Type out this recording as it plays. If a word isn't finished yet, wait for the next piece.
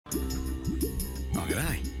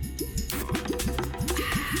G'day.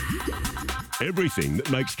 Everything that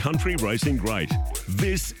makes country racing great.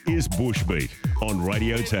 This is Bushbeat on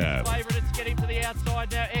Radio Tab. Favourite, it's getting to the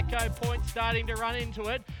outside now. Echo Point starting to run into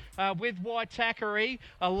it with Waitakaри.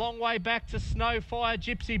 A long way back to Snowfire.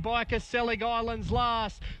 Gypsy Biker selling Islands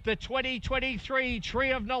last. The 2023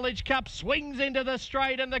 Tree of Knowledge Cup swings into the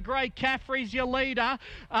straight, and the Great Caffrey's your leader.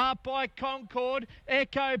 Up by Concord.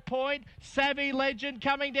 Echo Point. Savvy Legend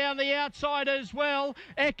coming down the outside as well.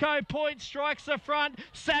 Echo Point strikes the front.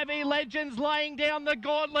 Savvy Legend's laying down the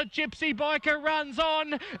gauntlet. Gypsy Biker runs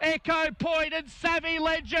on. Echo Point and Savvy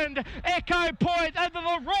Legend. Echo Point under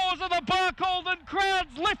the roars of the Barcaldine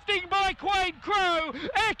crowds, lifting by Quade Crow.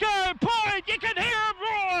 Echo Point, you can hear him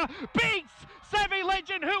roar, beats Savvy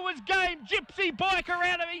Legend, who was game. Gypsy Biker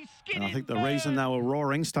out of his skin. I think the reason they were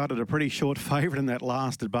roaring started a pretty short favourite in that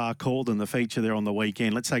last at Barcaldine, the feature there on the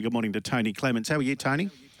weekend. Let's say good morning to Tony Clements. How are you, Tony?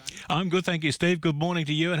 I'm good, thank you, Steve. Good morning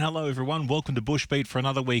to you and hello, everyone. Welcome to Bushbeat for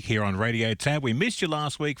another week here on Radio Tab. We missed you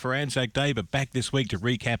last week for Anzac Day, but back this week to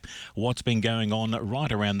recap what's been going on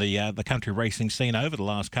right around the country racing scene over the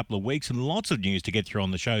last couple of weeks, and lots of news to get through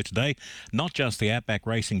on the show today. Not just the Outback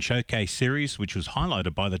Racing Showcase Series, which was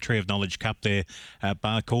highlighted by the Tree of Knowledge Cup there at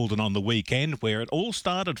Barcaldine on the weekend, where it all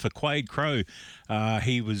started for Quade Crow.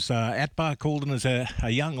 He was at Barcaldine as a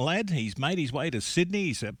young lad. He's made his way to Sydney.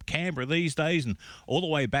 He's at Canberra these days, and all the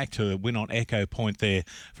way back to win on Echo Point there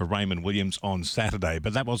for Raymond Williams on Saturday.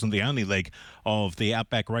 But that wasn't the only leg of the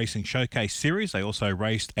Outback Racing Showcase Series. They also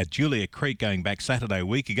raced at Julia Creek going back Saturday a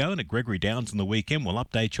week ago, and at Gregory Downs on the weekend. We'll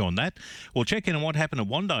update you on that. We'll check in on what happened at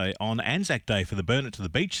Wando on Anzac Day for the Burn It to the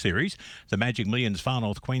Beach Series. The Magic Millions Far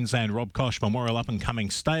North Queensland Rob Kosh Memorial Up and Coming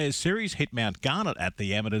Stayers Series hit Mount Garnet at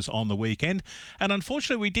the Amateurs on the weekend. And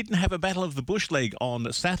unfortunately, we didn't have a Battle of the Bush leg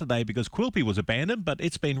on Saturday because Quilpie was abandoned, but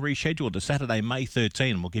it's been rescheduled to Saturday, May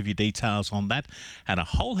 13. We'll give you details on that and a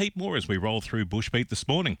whole heap more as we roll through Bushbeat this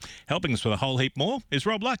morning. Helping us with a whole heap more is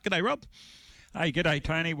Rob Luck. G'day, Rob. Hey, g'day,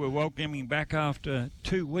 Tony. We're welcoming back after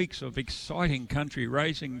 2 weeks of exciting country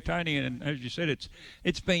racing, Tony, and as you said,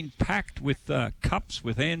 it's been packed with cups,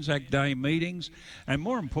 with Anzac Day meetings, and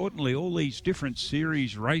more importantly, all these different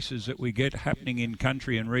series races that we get happening in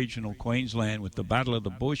country and regional Queensland with the Battle of the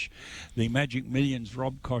Bush, the Magic Millions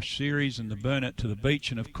Rob Kosh Series, and the Burn It to the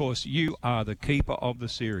Beach, and of course, you are the keeper of the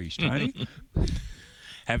series, Tony.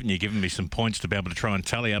 Haven't you given me some points to be able to try and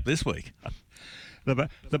tally up this week?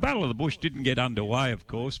 The Battle of the Bush didn't get underway, of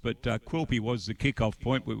course, but Quilpie was the kick-off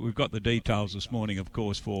point. We've got the details this morning, of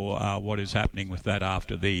course, for what is happening with that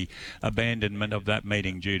after the abandonment of that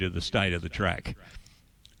meeting due to the state of the track.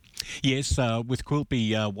 Yes, with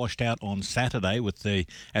Quilpie washed out on Saturday with the,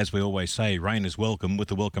 as we always say, rain is welcome with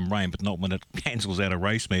the welcome rain, but not when it cancels out a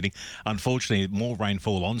race meeting. Unfortunately, more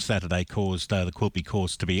rainfall on Saturday caused the Quilpie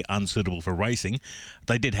course to be unsuitable for racing.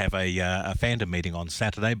 They did have a fandom meeting on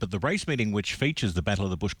Saturday, but the race meeting which features the Battle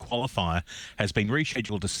of the Bush qualifier has been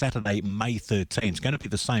rescheduled to Saturday, May 13. It's going to be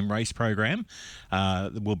the same race program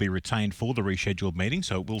that will be retained for the rescheduled meeting,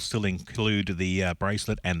 so it will still include the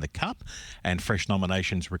bracelet and the cup, and fresh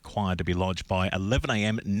nominations required to be lodged by 11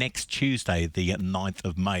 a.m. next Tuesday, the 9th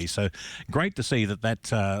of May. So great to see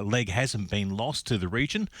that leg hasn't been lost to the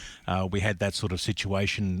region. We had that sort of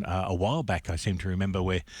situation a while back, I seem to remember,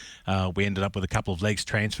 where we ended up with a couple of legs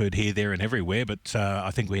transferred here, there and everywhere, but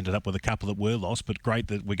I think we ended up with a couple that were lost, but great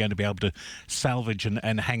that we're going to be able to salvage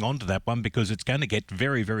and hang on to that one, because it's going to get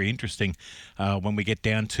very, very interesting when we get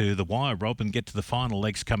down to the wire, Rob, and get to the final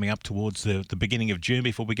legs coming up towards the beginning of June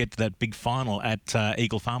before we get to that big final at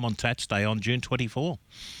Eagle Farm on Tats Day on June 24.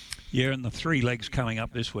 Yeah, and the 3 legs coming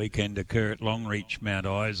up this weekend occur at Longreach, Mount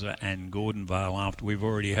Isa and Gordonvale after we've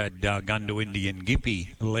already had Gundawindi and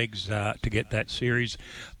Gippy legs to get that series.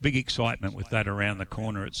 Big excitement with that around the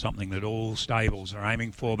corner. It's something that all stables are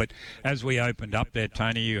aiming for. But as we opened up there,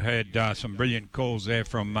 Tony, you heard some brilliant calls there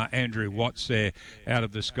from Andrew Watts there out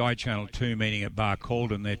of the Sky Channel 2 meeting at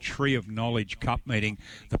Barcaldine, their Tree of Knowledge Cup meeting,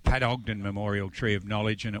 the Pat Ogden Memorial Tree of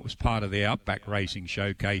Knowledge, and it was part of the Outback Racing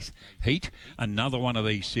Showcase heat. Another one of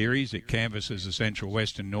these series that canvasses the Central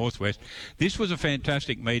West and Northwest. This was a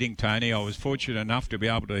fantastic meeting, Tony. I was fortunate enough to be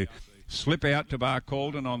able to slip out to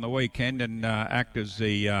Barcaldine on the weekend and act as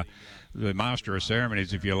the master of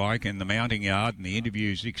ceremonies, if you like, in the mounting yard and the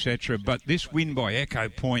interviews, etc. But this win by Echo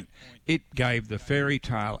Point, it gave the fairy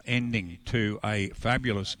tale ending to a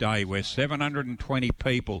fabulous day where 720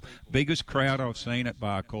 people, biggest crowd I've seen at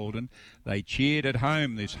Barcaldine, they cheered at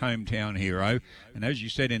home, this hometown hero. And as you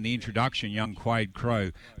said in the introduction, young Quade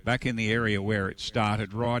Crow, back in the area where it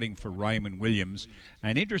started, riding for Raymond Williams.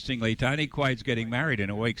 And interestingly, Tony, Quade's getting married in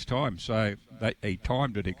a week's time, so he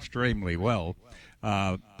timed it extremely well.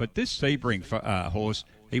 But this Sebring horse,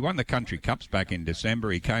 he won the Country Cups back in December.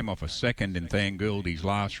 He came off a second in Thanguldi's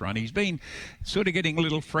last run. He's been sort of getting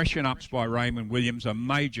little freshen-ups by Raymond Williams, a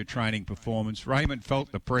major training performance. Raymond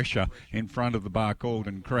felt the pressure in front of the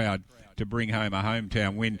Barcaldine crowd to bring home a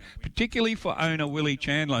hometown win, particularly for owner Willie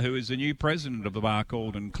Chandler, who is the new president of the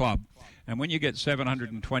Barcaldine Club. And when you get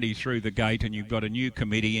 720 through the gate and you've got a new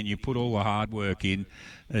committee and you put all the hard work in,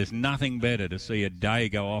 there's nothing better to see a day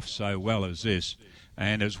go off so well as this.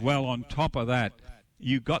 And as well, on top of that,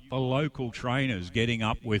 you got the local trainers getting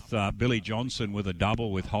up with Billy Johnson with a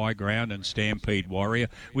double with High Ground and Stampede Warrior,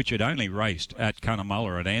 which had only raced at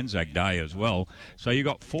Cunnamulla at Anzac Day as well. So you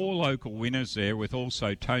got 4 local winners there, with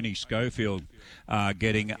also Tony Schofield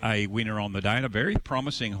getting a winner on the day, and a very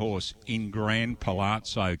promising horse in Grand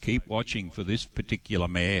Palazzo. Keep watching for this particular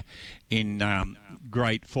mare in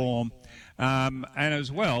great form. And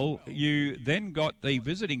as well, you then got the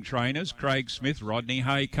visiting trainers, Craig Smith, Rodney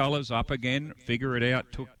Hay colours up again, figure it out,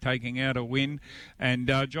 taking out a win. And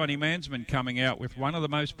Johnny Mansman coming out with one of the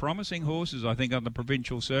most promising horses, I think, on the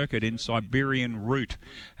provincial circuit in Siberian Route.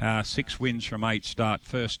 6 wins from 8 start,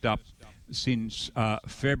 first up since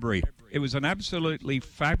February. It was an absolutely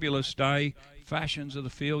fabulous day. Fashions of the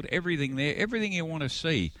field, everything there, everything you want to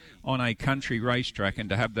see on a country racetrack, and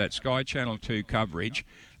to have that Sky Channel 2 coverage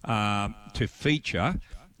to feature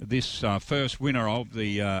this first winner of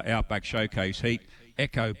the Outback Showcase Heat,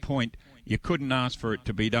 Echo Point. You couldn't ask for it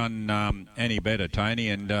to be done any better, Tony.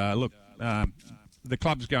 And look, the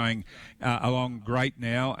club's going along great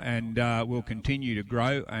now, and will continue to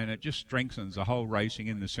grow, and it just strengthens the whole racing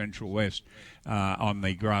in the Central West on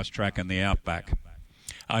the grass track and the Outback.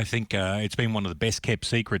 I think it's been one of the best kept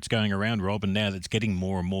secrets going around, Rob, and now that's getting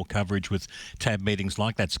more and more coverage with tab meetings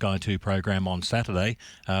like that Sky 2 program on Saturday.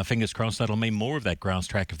 Fingers crossed that'll mean more of that grass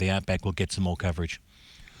track of the Outback will get some more coverage.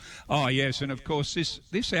 Oh, yes, and of course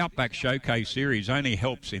this Outback Showcase Series only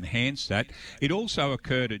helps enhance that. It also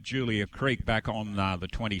occurred at Julia Creek back on the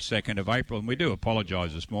 22nd of April, and we do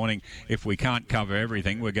apologise this morning if we can't cover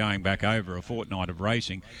everything. We're going back over a fortnight of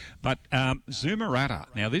racing. But Zumarata,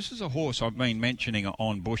 now this is a horse I've been mentioning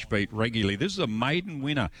on Bushbeat regularly. This is a maiden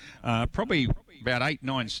winner, probably about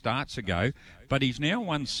 8-9 starts ago, but he's now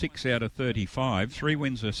won 6 out of 35, 3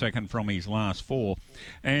 wins a second from his last 4,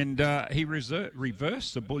 and he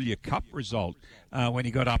reversed the Bullier Cup result when he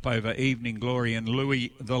got up over Evening Glory and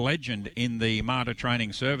Louis the Legend in the Marta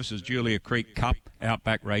Training Services Julia Creek Cup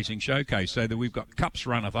Outback Racing Showcase, so that we've got Cups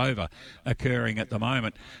Runneth Over occurring at the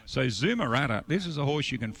moment. So Zumarata, this is a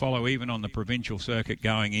horse you can follow even on the provincial circuit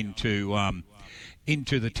going into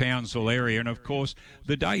the Townsville area. And of course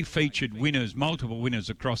the day featured winners, multiple winners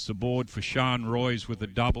across the board for Sean Roy's with a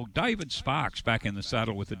double, David Sparks back in the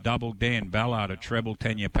saddle with a double, Dan Ballard a treble,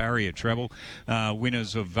 Tanya Parry a treble,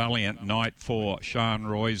 winners of Valiant Night for Sean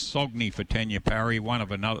Roy's, Sogney for Tanya Parry, one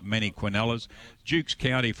of many Quinellas, Dukes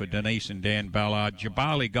County for Denise and Dan Ballard,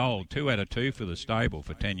 Jabali Gold 2 out of 2 for the stable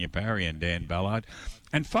for Tanya Parry and Dan Ballard.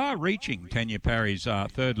 And far-reaching, Tanya Parry's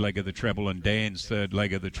third leg of the treble and Dan's third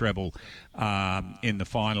leg of the treble in the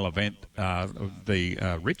final event of the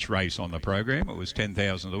Rich race on the program. It was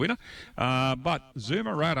 10,000 the winner. But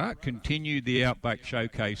Zumarata continued the Outback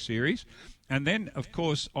Showcase Series. And then, of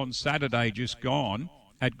course, on Saturday just gone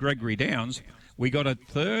at Gregory Downs, we got a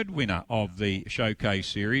third winner of the Showcase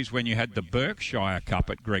Series when you had the Berkshire Cup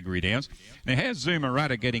at Gregory Downs. Now, here's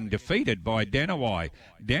Zumarata getting defeated by Denawai.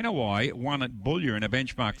 Denawai won at Bullier in a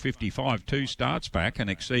benchmark 55, 2 starts back, an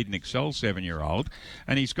Exceed and Excel 7-year-old.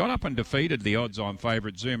 And he's got up and defeated the odds-on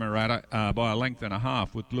favourite Zumarata by a length and a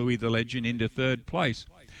half, with Louis the Legend into third place.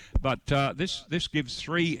 But this gives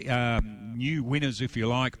 3 new winners, if you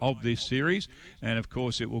like, of this series. And, of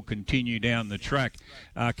course, it will continue down the track.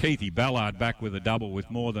 Keithy Ballard back with a double with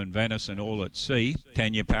More Than Venice and All at Sea.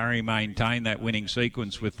 Tanya Parry maintained that winning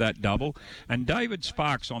sequence with that double. And David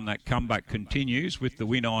Sparks on that comeback continues with the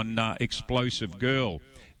win on Explosive Girl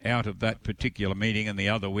out of that particular meeting, and the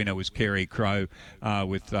other winner was Kerry Crow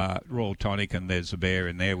with Royal Tonic, and there's a bear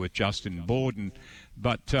in there with Justin Borden.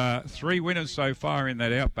 But 3 winners so far in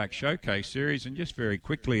that Outback Showcase Series, and just very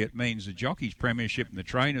quickly, it means the Jockeys Premiership and the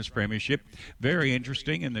Trainers Premiership. Very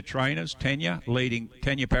interesting in the Trainers. Tanya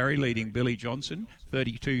Parry leading Billy Johnson,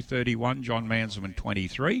 32-31, John Mansman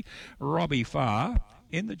 23. Robbie Farr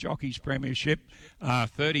in the Jockeys Premiership,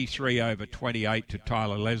 33 over 28 to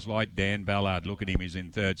Tyler Leslite. Dan Ballard, look at him, he's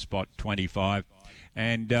in third spot, 25.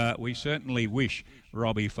 And we certainly wish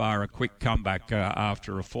Robbie Farr a quick comeback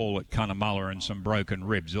after a fall at Cunnamulla and some broken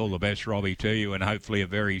ribs. All the best, Robbie, to you, and hopefully a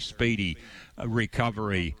very speedy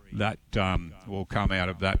recovery that will come out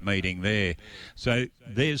of that meeting there. So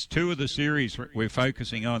there's two of the series we're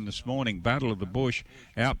focusing on this morning. Battle of the Bush,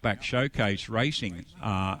 Outback Showcase Racing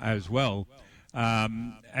as well.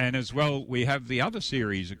 And as well, we have the other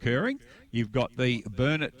series occurring. You've got the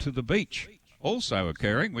Burn It to the Beach also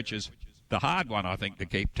occurring, which is the hard one, I think, to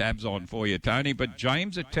keep tabs on for you, Tony. But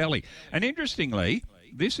James Attelli. And interestingly,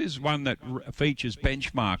 this is one that features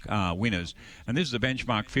benchmark winners. And this is the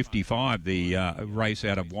Benchmark 55, the race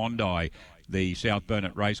out of Wandai, the South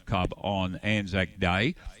Burnett Race Club on Anzac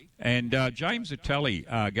Day. And James Attelli,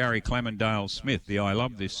 Gary Clemendale Smith, the I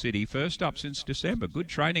Love This City, first up since December. Good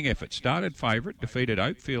training effort. Started favourite, defeated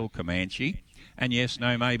Oakfield Comanche. And yes,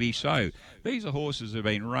 no, maybe so. These are horses that have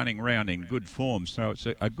been running around in good form, so it's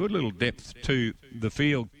a good little depth to the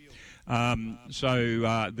field.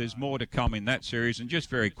 So there's more to come in that series. And just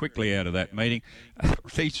very quickly out of that meeting,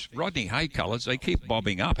 these Rodney Hay colours, they keep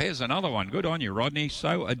bobbing up. Here's another one. Good on you, Rodney.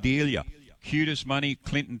 So Adelia. Cutest Money,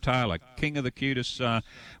 Clinton Taylor, king of the cutest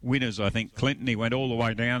winners, I think. Clinton, he went all the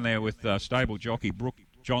way down there with stable jockey Brooke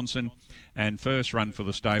Johnson, and first run for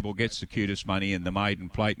the stable gets the Cutest Money in the maiden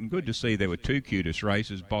plate. And good to see there were two cutest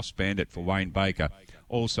races. Boss Bandit for Wayne Baker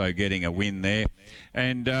also getting a win there.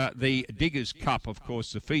 And the Diggers Cup, of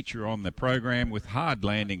course, the feature on the program, with hard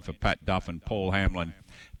landing for Pat Duff and Paul Hamlin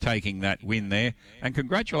taking that win there. And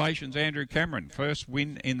congratulations, Andrew Cameron. First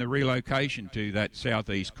win in the relocation to that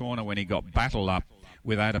southeast corner when he got battled up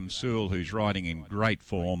with Adam Sewell, who's riding in great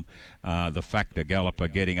form. The Factor Galloper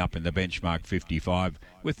getting up in the Benchmark 55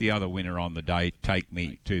 with the other winner on the day, Take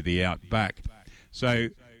Me to the Outback. So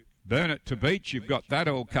Burn It to Beach, you've got that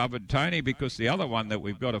all covered, Tony, because the other one that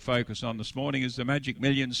we've got to focus on this morning is the Magic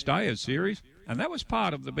Millions Stayers Series. And that was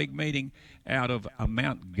part of the big meeting out of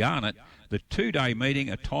Mount Garnet, the two-day meeting,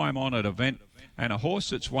 a time-honoured event, and a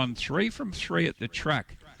horse that's won 3 from 3 at the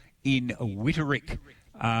track in Witterick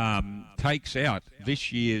takes out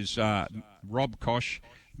this year's Rob Kosh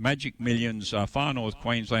Magic Millions Far North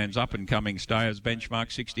Queensland's up-and-coming Stayers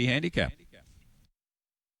Benchmark 60 handicap.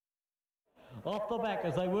 Off the back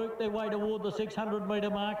as they work their way toward the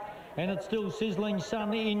 600-metre mark, and it's still Sizzling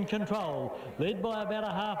Sun in control, led by about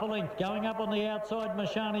a half a length. Going up on the outside,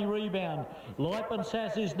 Mashani Rebound. Lipe and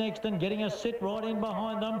Sass is next and getting a sit right in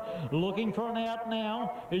behind them. Looking for an out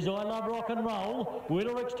now is I Love Rock and Roll.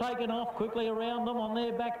 Witterick's taken off quickly around them on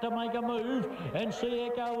their back to make a move, and Sea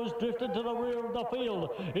Echo has drifted to the rear of the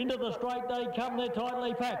field. Into the straight they come, they're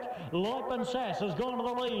tightly packed. Lipe and Sass has gone to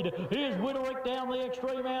the lead. Here's Witterick down the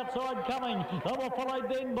extreme outside coming. They were followed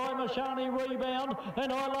then by Mashani Rebound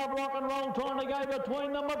and I Love Rock and Roll trying to go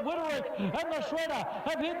between them, but Witterick and the Shredder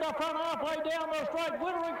have hit the front halfway down the straight.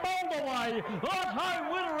 Witterick bowled away. Let's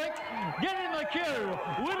ho, Witterick, get in the queue.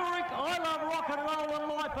 Witterick, I Love Rock and Roll,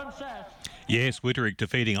 and Life and Sass. Yes, Witterick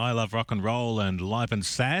defeating I Love Rock and Roll and Life and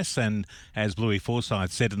Sass, and as Bluey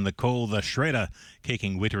Forsyth said in the call, the Shredder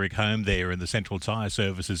kicking Witterick home there in the Central Tyre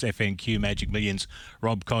Services FNQ Magic Millions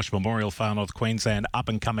Rob Kosh Memorial Far North Queensland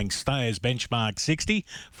up-and-coming Stayers Benchmark 60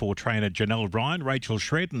 for trainer Janelle Bryan, Rachel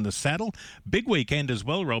Shred in the saddle. Big weekend as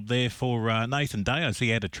well, Rob, there for Nathan Day. I see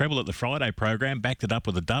he had a treble at the Friday program, backed it up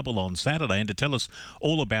with a double on Saturday, and to tell us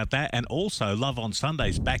all about that, and also Love on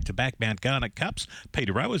Sundays back-to-back Mount Garnet Cups,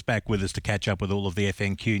 Peter Rowe is back with us to catch up with all of the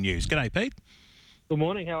FNQ news. G'day, Pete. Good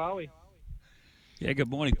morning. How are we? Yeah, good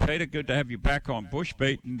morning, Peter. Good to have you back on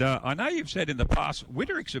Bushbeat. And I know you've said in the past,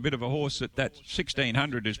 Witterick's a bit of a horse that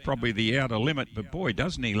 1,600 is probably the outer limit. But boy,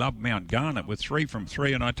 doesn't he love Mount Garnet with 3 from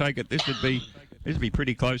 3? And I take it this would be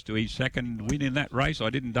pretty close to his second win in that race.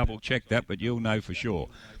 I didn't double check that, but you'll know for sure.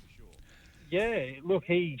 Yeah, look,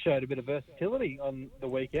 he showed a bit of versatility on the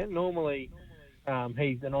weekend. Normally,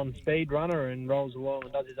 he's an on-speed runner and rolls along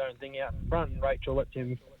and does his own thing out in front, and Rachel lets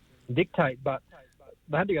him dictate. But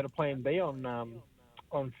they had to go to Plan B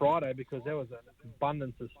on Friday because there was an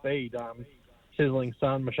abundance of speed. Sizzling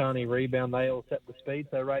Sun, Mashani Rebound, they all set the speed.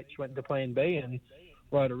 So Rach went to Plan B and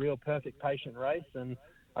rode a real perfect patient race. And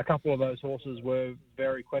a couple of those horses were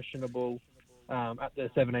very questionable at the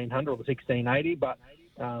 1,700 or the 1,680, but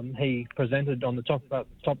he presented on the top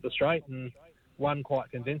of the straight and won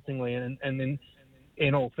quite convincingly. And then,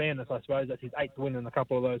 in all fairness, I suppose that's his 8th win, and a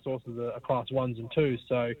couple of those horses are Class 1s and 2s.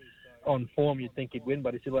 So on form, you'd think he'd win,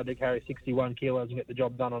 but he still had to carry 61 kilos and get the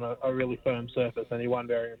job done on a really firm surface, and he won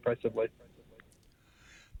very impressively.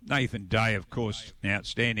 Nathan Day, of course, an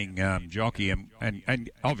outstanding jockey, and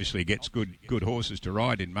obviously gets good horses to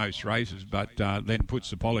ride in most races, but then puts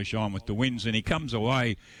the polish on with the wins, and he comes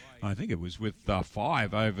away I think it was with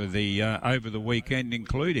 5 over the weekend,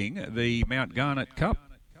 including the Mount Garnet Cup.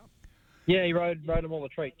 Yeah, he rode them all a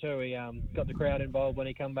treat too. He got the crowd involved when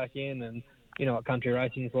he come back in, and you know what country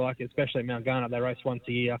racing's like, especially at Mount Garnet. They race once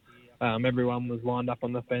a year. Everyone was lined up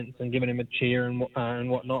on the fence and giving him a cheer and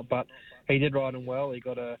whatnot. But he did ride him well. He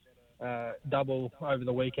got a double over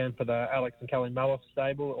the weekend for the Alex and Kelly Malloff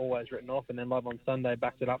stable, always written off, and then Love on Sunday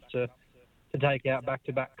backed it up to take out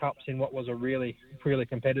back-to-back cups in what was a really, really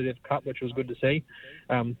competitive cup, which was good to see.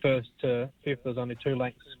 First to fifth, there was only 2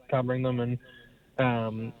 lengths covering them,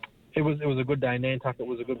 and it was a good day. Nantucket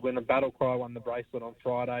was a good winner. Battle Cry won the bracelet on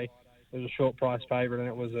Friday. It was a short price favourite, and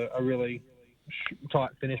it was a really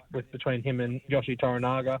tight finish between him and Yoshi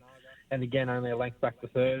Toranaga, and again only a length back to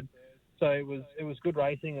third. So it was good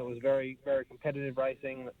racing. It was very, very competitive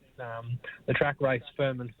racing. The track raced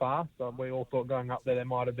firm and fast. We all thought going up there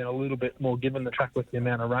might have been a little bit more given the track with the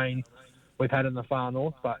amount of rain we've had in the far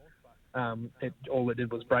north, but all it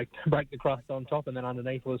did was break the crust on top, and then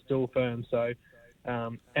underneath was still firm. So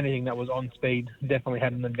anything that was on speed definitely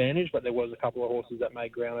had an advantage, but there was a couple of horses that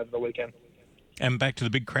made ground over the weekend. And back to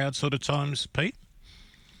the big crowd sort of times, Pete?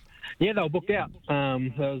 Yeah, they were booked out. There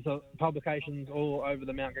was publications all over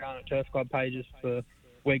the Mount Garnet Turf Club pages for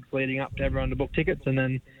weeks leading up to everyone to book tickets, and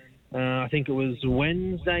then I think it was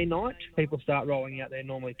Wednesday night. People start rolling out there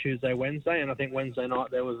normally Tuesday, Wednesday, and I think Wednesday night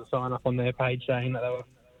there was a sign-up on their page saying that they were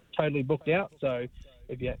totally booked out. So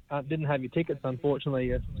if you didn't have your tickets,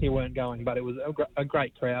 unfortunately, you weren't going. But it was a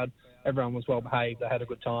great crowd. Everyone was well behaved. They had a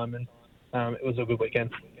good time, and it was a good weekend.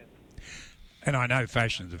 And I know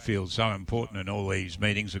fashions feel so important in all these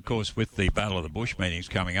meetings. Of course, with the Battle of the Bush meetings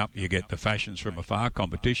coming up, you get the Fashions from Afar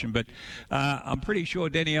competition. But I'm pretty sure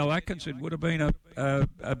Danielle Atkinson would have been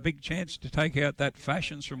a big chance to take out that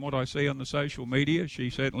Fashions from what I see on the social media.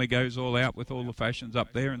 She certainly goes all out with all the fashions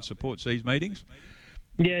up there and supports these meetings.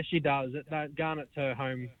 Yeah, she does. Garnet's her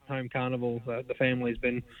home carnival. The family's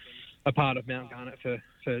been a part of Mount Garnet for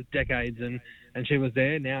decades, and she was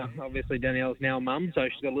there. Now, obviously, Danielle's now mum, so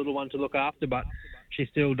she's got a little one to look after, but she's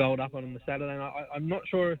still doled up on the Saturday. And I'm not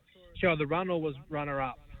sure if she either won or was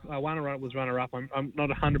runner-up. Was runner-up. I'm not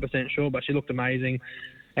 100% sure, but she looked amazing.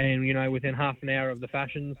 And, you know, within half an hour of the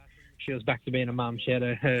fashions, she was back to being a mum. She had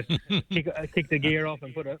her kick the gear off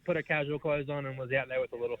and put her casual clothes on and was out there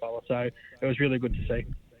with the little fella. So it was really good to see.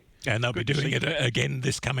 And they'll be doing it again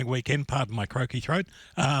this coming weekend. Pardon my croaky throat.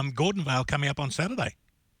 Gordonvale coming up on Saturday.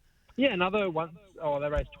 Yeah, another one. Oh, they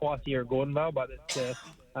race twice a year at Gordonvale, but it's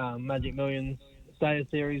Magic Millions Stayers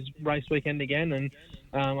Series race weekend again. And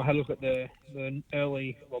I had a look at the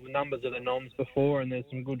numbers of the noms before, and there's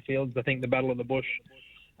some good fields. I think the Battle of the Bush,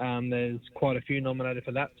 there's quite a few nominated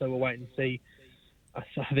for that, so we'll wait and see.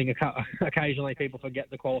 I think occasionally people forget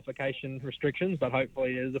the qualification restrictions, but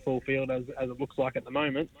hopefully it is a full field as it looks like at the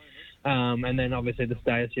moment. And then obviously the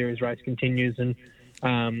Stayer Series race continues,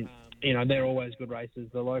 and you know, they're always good races.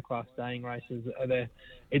 The low class staying races are there.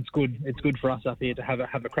 It's good for us up here to have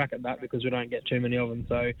a crack at that because we don't get too many of them.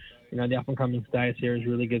 So, you know, the up and coming Stayer Series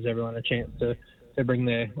really gives everyone a chance to bring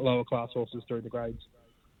their lower class horses through the grades.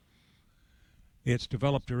 It's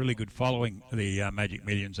developed a really good following, the Magic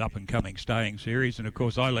Millions up-and-coming staying series. And, of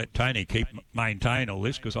course, I let Tony maintain all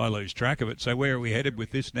this because I lose track of it. So where are we headed with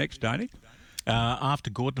this next, Tony?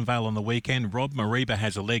 After Gordonvale on the weekend, Rob Mariba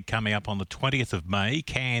has a leg coming up on the 20th of May.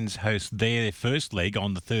 Cairns host their first leg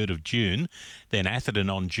on the 3rd of June. Then Atherton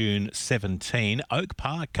on June 17. Oak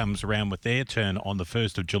Park comes around with their turn on the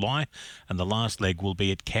 1st of July. And the last leg will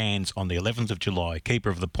be at Cairns on the 11th of July.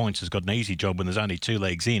 Keeper of the Points has got an easy job when there's only 2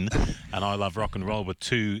 legs in. And I Love Rock and Roll with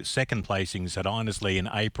 2 second placings at Inersley in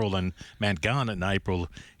April, and Mount Garnet in April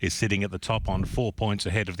is sitting at the top on 4 points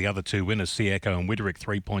ahead of the other 2 winners, Sieko and Widerick,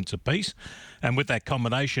 3 points apiece. And with that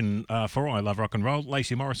combination for I Love Rock and Roll,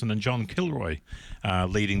 Lacey Morrison and John Kilroy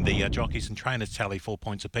leading the jockeys and trainers tally 4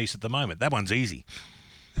 points apiece at the moment. That one's easy.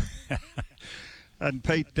 And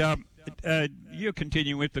Pete, you're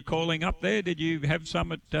continuing with the calling up there. Did you have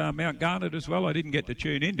some at Mount Garnet as well? I didn't get to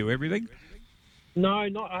tune into everything. No,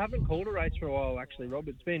 I haven't called a race for a while, actually, Rob.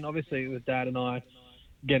 It's been, obviously, with Dad and I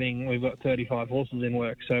we've got 35 horses in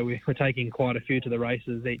work, so we're taking quite a few to the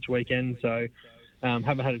races each weekend, so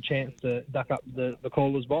haven't had a chance to duck up the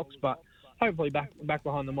caller's box, but hopefully back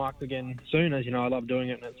behind the mic again soon. As you know, I love doing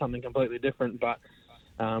it, and it's something completely different, but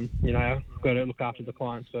you know, I've got to look after the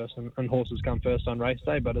clients first, and horses come first on race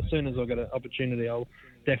day, but as soon as I get an opportunity, I'll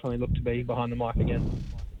definitely look to be behind the mic again.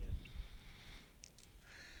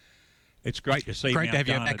 It's great to see. Great to have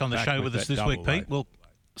you back on the show with us this week, Pete. Well,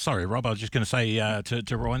 sorry, Rob, I was just going to say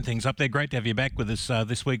to wind things up there, great to have you back with us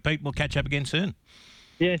this week, Pete. We'll catch up again soon.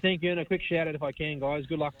 Yeah, thank you. And a quick shout out if I can, guys.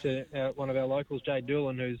 Good luck to one of our locals, Jade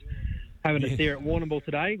Doolan, who's having a steer at Warrnambool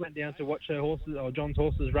today. Went down to watch John's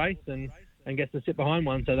horses race and gets to sit behind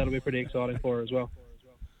one, so that'll be pretty exciting for her as well.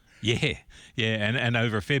 Yeah, and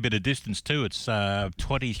over a fair bit of distance too. It's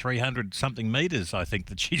 2,300 something metres, I think,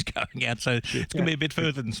 that she's going out. So it's going to be a bit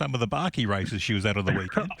further than some of the Barkey races she was at on the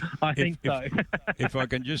weekend. I think so. If I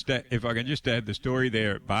can just add the story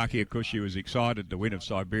there at Barkey, of course, she was excited to win of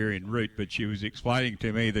Siberian Route, but she was explaining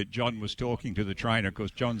to me that John was talking to the trainer. Of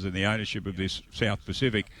course, John's in the ownership of this South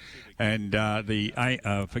Pacific, and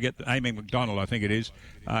Amy McDonald, I think it is,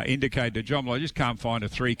 indicated to John, well, I just can't find a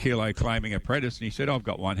 3 kilo claiming apprentice, and he said, I've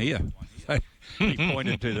got one here. So he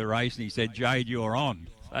pointed to the race and he said, Jade, you're on.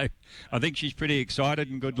 So I think she's pretty excited,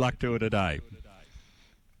 and good luck to her today.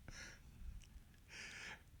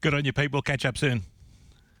 Good on you, Pete. We'll catch up soon.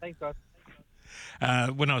 Thanks, guys.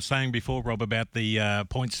 When I was saying before, Rob, about the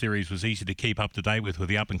point series was easy to keep up to date with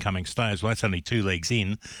the up-and-coming stars. Well, that's only 2 legs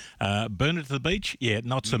in. Burn it to the beach? Yeah,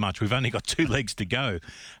 not so much. We've only got 2 legs to go.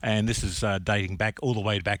 And this is dating back all the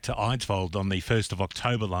way back to Eidsvold on the 1st of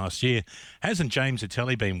October last year. Hasn't James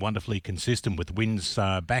Attelli been wonderfully consistent with wins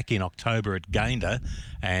back in October at Gayndah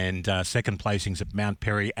and second placings at Mount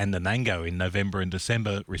Perry and Nanango in November and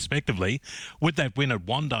December, respectively? With that win at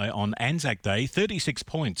Wandai on Anzac Day, 36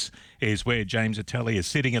 points is where James Attelli is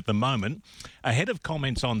sitting at the moment, ahead of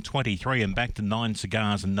Comments on 23 and back to 9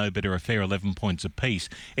 Cigars and No Better Affair 11 points apiece.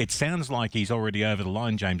 It sounds like he's already over the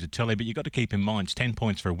line, James Attelli, but you've got to keep in mind it's 10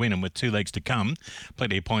 points for a win, and with 2 legs to come,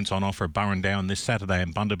 plenty of points on offer at Burrendown this Saturday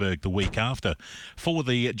and Bundaberg the week after. For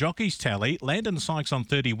the jockeys tally, Landon Sykes on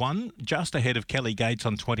 31, just ahead of Kelly Gates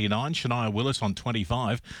on 29, Shania Willis on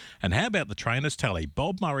 25, and how about the trainers tally?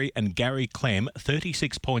 Bob Murray and Gary Clem,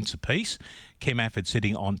 36 points apiece. Kim Afford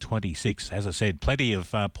sitting on 26. As I said, plenty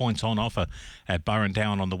of points on offer at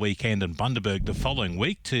Burrendown on the weekend and Bundaberg the following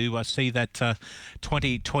week to see that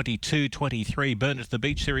 2022-23 Burn It to the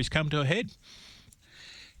Beach series come to a head.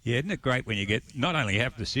 Yeah, isn't it great when you get not only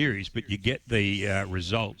have the series, but you get the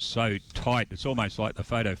results so tight? It's almost like the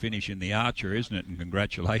photo finish in the Archer, isn't it? And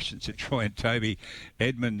congratulations to Troy and Toby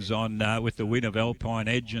Edmonds on with the win of Alpine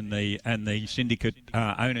Edge and the syndicate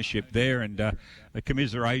ownership there, and the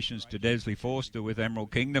commiserations to Desley Forster with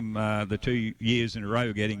Emerald Kingdom, the 2 years in a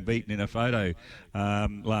row getting beaten in a photo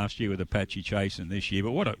last year with Apache Chase and this year.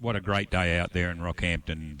 But what a great day out there in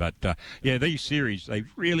Rockhampton. But yeah, these series, they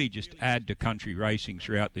really just add to country racing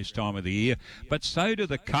throughout this time of the year. But so do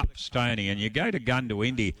the Cups, Tony. And you go to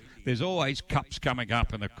Gundawindi, there's always Cups coming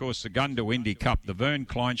up. And of course, the Gundawindi Cup, the Vern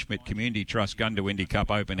Kleinschmidt Community Trust Gundawindi Cup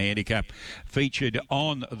Open Handicap, featured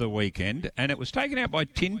on the weekend. And it was taken out by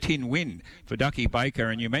Tin Tin Win for Ducky Baker.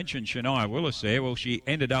 And you mentioned Shania Willis there. Well, she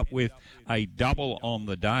ended up with a double on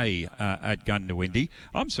the day at Gundawindi.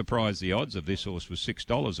 I'm surprised the odds of this horse was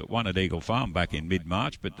 $6. It won at Eagle Farm back in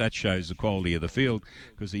mid-March, but that shows the quality of the field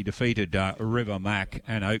because he defeated River Mac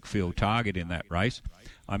and Oakfield Target in that race.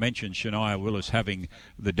 I mentioned Shania Willis having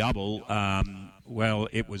the double. Well,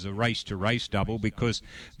 it was a race-to-race double because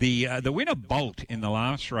the winner Bolt in the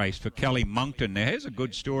last race for Kelly Monkton. Now, here's a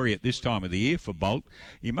good story at this time of the year for Bolt.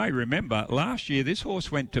 You may remember last year this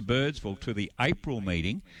horse went to Birdsville to the April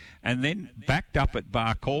meeting and then backed up at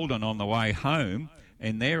Barcaldine on the way home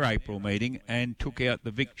in their April meeting and took out the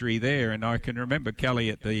victory there. And I can remember Kelly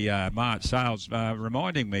at the March sales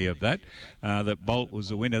reminding me of that Bolt was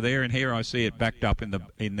the winner there. And here I see it backed up in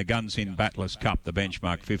the Guns in Batless Cup, the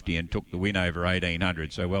benchmark 50, and took the win over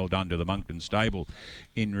 1800. So well done to the Moncton stable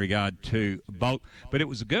in regard to Bolt. But it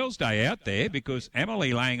was a girls' day out there because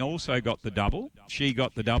Emily Lang also got the double. She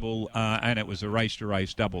got the double and it was a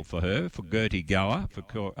race-to-race double for her, for Gertie Gower, for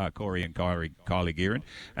Corey and Kylie Gearan,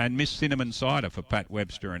 and Miss Cinnamon Cider for Pat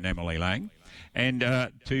Webster and Emily Lang. And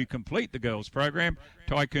to complete the girls' program,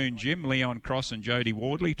 Tycoon Jim, Leon Cross and Jodie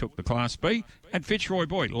Wardley took the Class B. And Fitzroy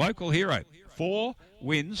Boyd, local hero, 4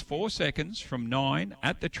 wins, 4 seconds from 9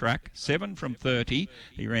 at the track, 7 from 30.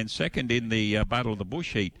 He ran second in the Battle of the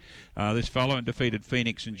Bush heat, this fellow, and defeated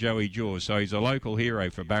Phoenix and Joey Jaws. So he's a local hero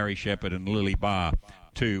for Barry Shepherd and Lily Barr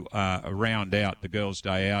to round out the girls'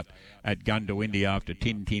 day out at Gundawindi after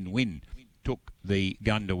Tin Tin Win took the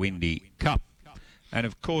Gundawindi Cup. And,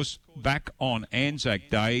 of course, back on Anzac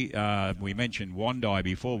Day, we mentioned Wandai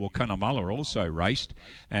before. Well, Cunnamulla also raced.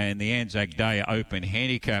 And the Anzac Day Open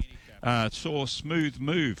Handicap saw Smooth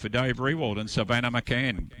Move for Dave Rewald and Savannah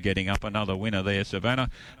McCann getting up another winner there. Savannah,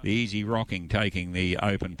 the Easy Rocking, taking the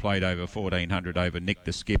open plate over 1400 over Nick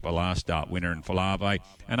the Skipper, last start winner in Falave.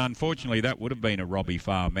 And unfortunately, that would have been a Robbie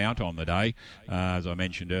Farr mount on the day. As I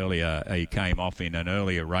mentioned earlier, he came off in an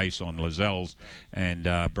earlier race on Lazelle's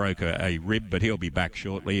and broke a rib, but he'll be back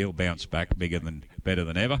shortly. He'll bounce back better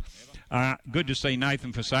than ever. Good to see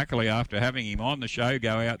Nathan Fasakali, after having him on the show,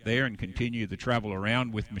 go out there and continue the travel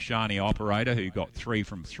around with Mashani Operator, who got 3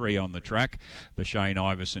 from 3 on the track. The Shane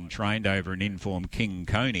Iverson trained over an informed King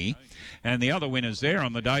Coney. And the other winners there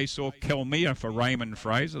on the day saw Kelmia for Raymond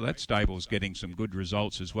Fraser. That stable's getting some good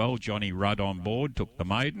results as well. Johnny Rudd on board, took the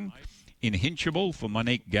maiden. Inhinchable for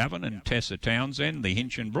Monique Gavin and Tessa Townsend, the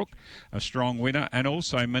Hinchinbrook, a strong winner. And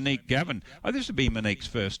also Monique Gavin. This would be Monique's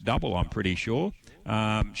first double, I'm pretty sure.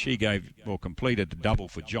 She completed the double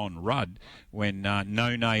for John Rudd when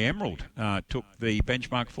No Nay Emerald took the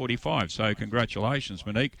benchmark 45. So congratulations,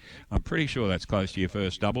 Monique. I'm pretty sure that's close to your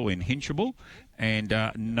first double in Hinchable. And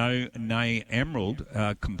No Nay Emerald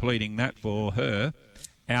completing that for her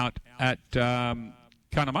out at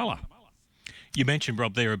Cunnamulla. You mentioned,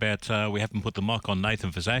 Rob, there about we haven't put the mock on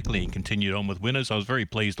Nathan Fasakali and continued on with winners. I was very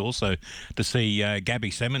pleased also to see Gabby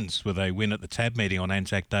Simmons with a win at the TAB meeting on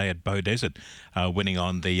Anzac Day at Bow Desert, winning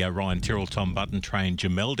on the Ryan Tyrrell, Tom Button trained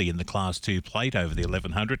Gemeldi in the Class 2 plate over the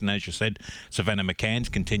 1100. And as you said, Savannah McCann's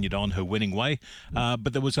continued on her winning way.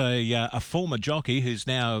 But there was a former jockey who's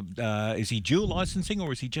now, is he dual licensing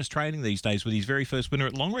or is he just training these days, with his very first winner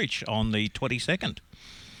at Longreach on the 22nd?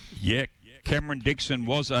 Yeah. Cameron Dixon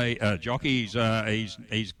was a jockey.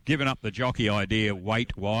 He's given up the jockey idea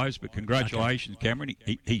weight-wise, but congratulations, okay. Cameron.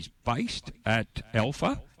 He's based at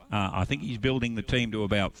Alpha. I think he's building the team to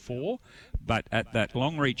about 4. But at that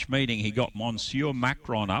Longreach meeting, he got Monsieur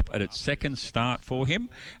Macron up at its second start for him.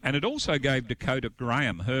 And it also gave Dakota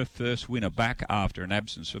Graham her first winner back after an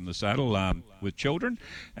absence from the saddle with children.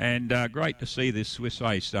 And great to see this Swiss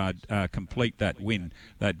ace complete that win,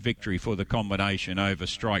 that victory for the combination over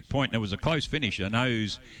Strike Point. There was a close finish, a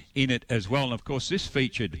nose in it as well. And, of course, this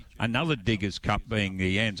featured another Diggers' Cup, being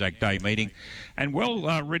the Anzac Day meeting. And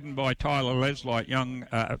well ridden by Tyler Leslite, young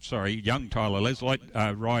Tyler Leslite,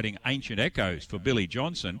 riding Ancient Echoes for Billy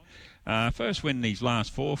Johnson. First win in his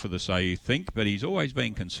last 4 for the So You Think, but he's always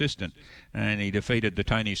been consistent. And he defeated the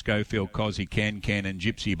Tony Schofield, Cozzy Can and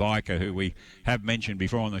Gypsy Biker, who we have mentioned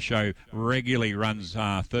before on the show, regularly runs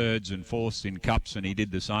thirds and fourths in cups, and he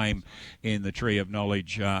did the same in the Tree of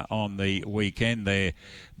Knowledge on the weekend there.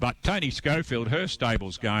 But Tony Schofield, her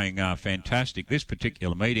stable's going fantastic. This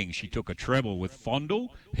particular meeting, she took a treble with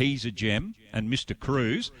Fondle, He's a Gem, and Mr.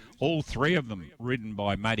 Cruz, all 3 of them ridden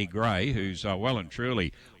by Matty Gray, who's well and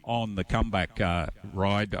truly on the comeback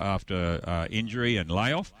ride after injury and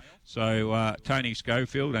layoff. So Tony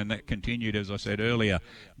Schofield, and that continued, as I said earlier,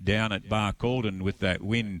 down at Bar Calden with that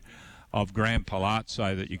win of Grand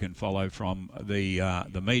Palazzo that you can follow from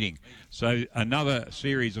the meeting. So another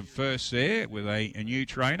series of firsts there with a new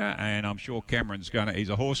trainer, and I'm sure Cameron's he's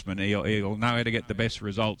a horseman. He'll know how to get the best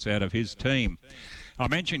results out of his team. I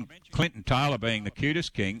mentioned Clinton Taylor being the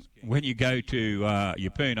cutest king. When you go to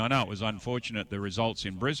Yeppoon, I know it was unfortunate the results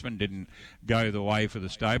in Brisbane didn't go the way for the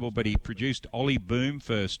stable, but he produced Ollie Boom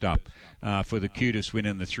first up for the cutest win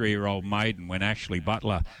in the 3-year-old maiden when Ashley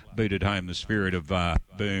Butler booted home the spirit of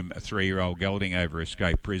Boom, a 3-year-old gelding over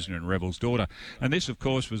Escape Prisoner and Rebel's Daughter. And this, of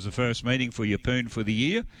course, was the first meeting for Yeppoon for the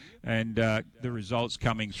year, and the results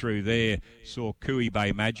coming through there saw Cooey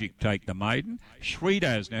Bay Magic take the maiden.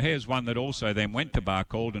 Shweedaz, now here's one that also then went to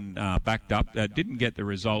Barcald and backed up, didn't get the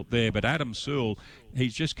result there, but Adam Sewell,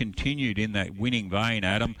 he's just continued in that winning vein,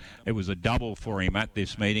 Adam. It was a double for him at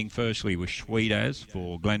this meeting. Firstly with Shweedaz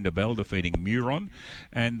for Glenda Bell defeating Muron,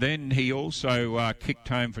 and then he also kicked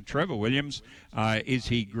home for Trevor Williams. Is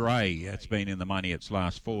He Grey? It's been in the money its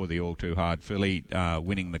last 4, the All Too Hard filly,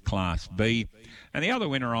 winning the Class B. And the other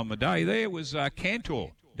winner on the day there was Cantor,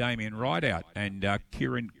 Damien Rideout, and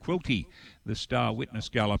Kieran Quilty, the Star Witness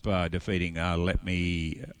Galloper, defeating Let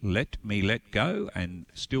Me Let Go, and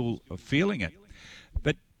Still Feeling It.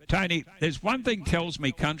 But Tony, there's one thing tells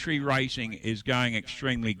me country racing is going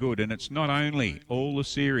extremely good, and it's not only all the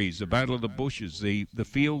series, the Battle of the Bushes, the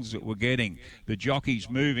fields that we're getting, the jockeys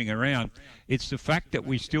moving around. It's the fact that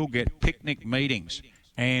we still get picnic meetings,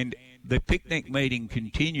 and the picnic meeting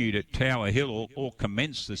continued at Tower Hill, or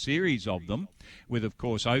commenced the series of them, with, of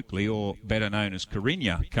course, Oakley, or better known as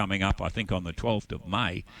Carinya, coming up, I think, on the 12th of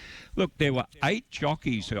May. Look, there were 8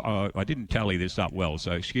 jockeys. I didn't tally this up well,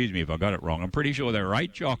 so excuse me if I got it wrong. I'm pretty sure there were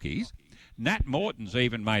 8 jockeys. Nat Morton's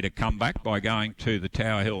even made a comeback by going to the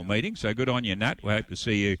Tower Hill meeting, so good on you, Nat. We hope to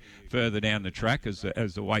see you further down the track as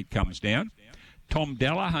the weight comes down. Tom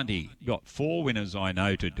Delahunty got 4 winners, I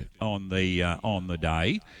noted, on the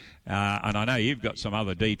day. And I know you've got some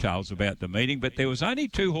other details about the meeting, but there was only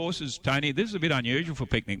 2 horses, Tony. This is a bit unusual for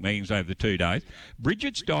picnic meetings over the 2 days.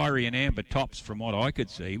 Bridget's Diary and Amber Tops, from what I could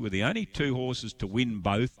see, were the only 2 horses to win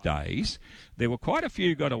both days. There were quite a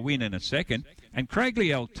few got a win in a second. And Craigley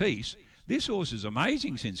Altice, this horse is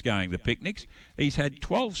amazing since going the picnics. He's had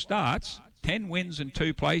 12 starts, 10 wins and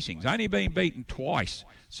 2 placings. Only been beaten twice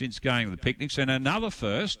since going to the picnics. And another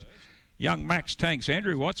first, young Max Tanks.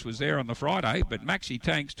 Andrew Watts was there on the Friday, but Maxie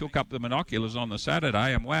Tanks took up the monoculars on the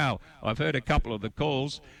Saturday. And wow, I've heard a couple of the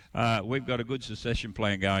calls. We've got a good succession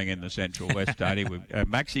plan going in the Central West, Tony.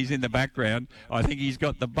 Maxie's in the background. I think he's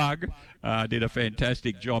got the bug. Did a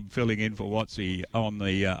fantastic job filling in for Wattsy on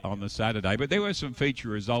the Saturday. But there were some feature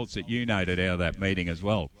results that you noted out of that meeting as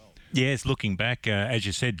well. Yes, looking back, as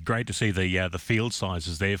you said, great to see the field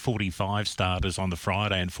sizes there. 45 starters on the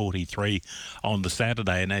Friday and 43 on the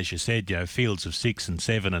Saturday. And as you said, fields of 6 and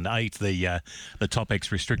 7 and 8. The Topex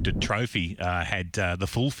Restricted Trophy had the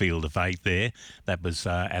full field of 8 there. That was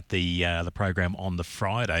at the program on the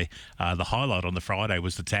Friday. The highlight on the Friday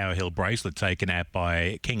was the Tower Hill bracelet taken out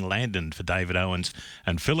by King Landon for David Owens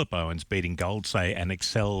and Philip Owens, beating Goldsay and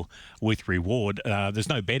Excel with Reward. There's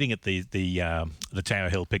no betting at the Tower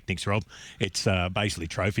Hill picnics, Rob. It's basically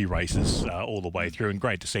trophy races all the way through, and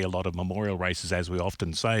great to see a lot of memorial races, as we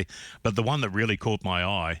often say. But the one that really caught my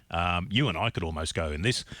eye, you and I could almost go in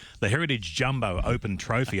this, the Heritage Jumbo Open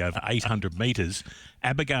Trophy over 800 metres.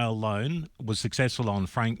 Abigail Lone was successful on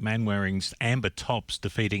Frank Manwaring's Amber Tops,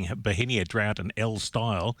 defeating Bohemia Drought and L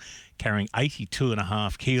Style, carrying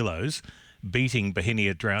 82.5 kilos, beating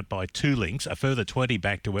Bohemia Drought by 2 lengths, a further 20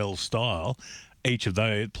 back to L Style. Each of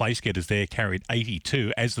those place getters there carried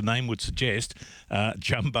 82. As the name would suggest,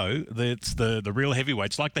 Jumbo, that's the real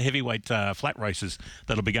heavyweights, like the heavyweight flat races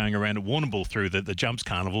that'll be going around at Warrnambool through the Jumps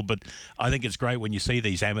Carnival. But I think it's great when you see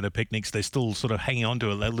these amateur picnics, they're still sort of hanging on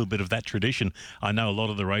to a little bit of that tradition. I know a lot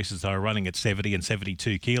of the races are running at 70 and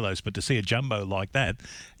 72 kilos, but to see a Jumbo like that,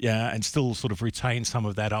 and still sort of retain some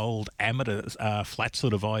of that old amateur flat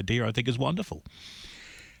sort of idea, I think is wonderful.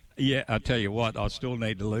 Yeah, I'll tell you what, I still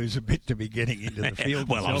need to lose a bit to be getting into the field.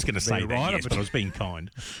 Well, I was going to say that, yes, but I was being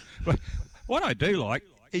kind. But what I do like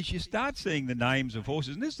is you start seeing the names of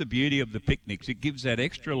horses, and this is the beauty of the picnics. It gives that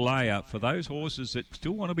extra layer for those horses that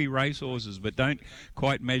still want to be race horses but don't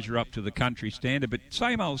quite measure up to the country standard. But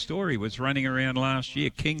same old story was running around last year.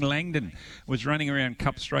 King Langdon was running around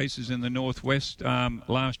cups races in the Northwest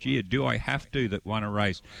last year. Do I Have To, that won a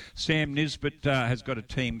race. Sam Nisbet has got a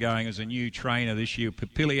team going as a new trainer this year.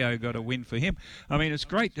 Papilio got a win for him. I mean, it's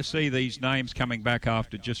great to see these names coming back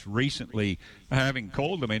after just recently having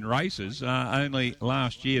called them in races. Only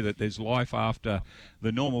last year that there's life after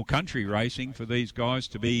the normal country racing for these guys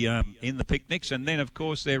to be in the picnics. And then, of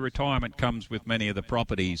course, their retirement comes with many of the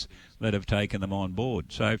properties that have taken them on board.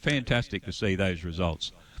 So fantastic to see those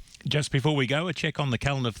results. Just before we go, a check on the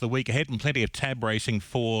calendar for the week ahead, and plenty of tab racing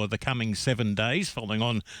for the coming 7 days. Following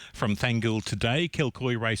on from Thangool today,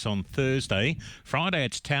 Kilcoy race on Thursday. Friday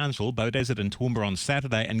it's Townsville, Beaudesert and Toowoomba on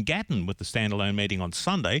Saturday, and Gatton with the standalone meeting on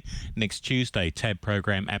Sunday. Next Tuesday, tab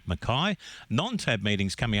program at Mackay. Non-tab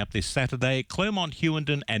meetings coming up this Saturday, Clermont,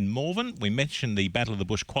 Hewenden and Morven. We mentioned the Battle of the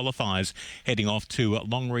Bush qualifiers heading off to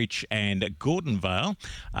Longreach and Gordonvale.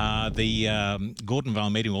 The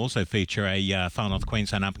Gordonvale meeting will also feature a Far North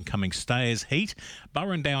Queensland up-and-coming Stayers Heat.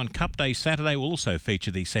 Burrendown Cup Day Saturday will also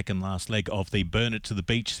feature the second last leg of the Burn It to the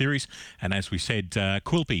Beach series. And as we said,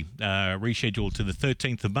 Quilpie rescheduled to the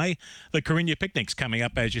 13th of May. The Corinna Picnics coming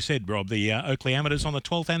up, as you said, Rob, the Oakley Amateurs on the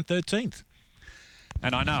 12th and 13th.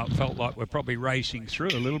 And I know it felt like we're probably racing through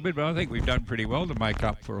a little bit, but I think we've done pretty well to make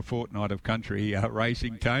up for a fortnight of country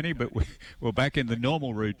racing, Tony. But we're back in the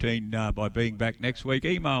normal routine by being back next week.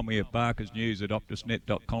 Email me at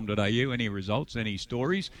barkersnews@optusnet.com.au. Any results, any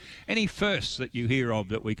stories, any firsts that you hear of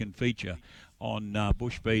that we can feature on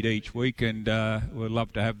Bushbeat each week, and we'd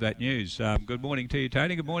love to have that news. Good morning to you,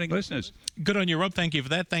 Tony. Good morning, listeners. Good on you, Rob. Thank you for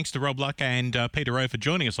that. Thanks to Rob Luck and Peter Rowe for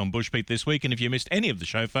joining us on Bushbeat this week. And if you missed any of the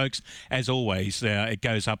show, folks, as always, it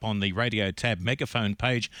goes up on the Radio Tab Megaphone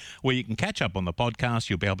page where you can catch up on the podcast.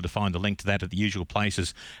 You'll be able to find a link to that at the usual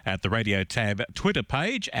places at the Radio Tab Twitter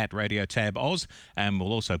page at Radio Tab Oz, and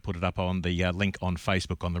we'll also put it up on the link on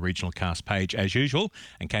Facebook on the Regional Cast page as usual.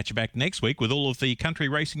 And catch you back next week with all of the country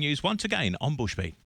racing news once again on Bushbeat.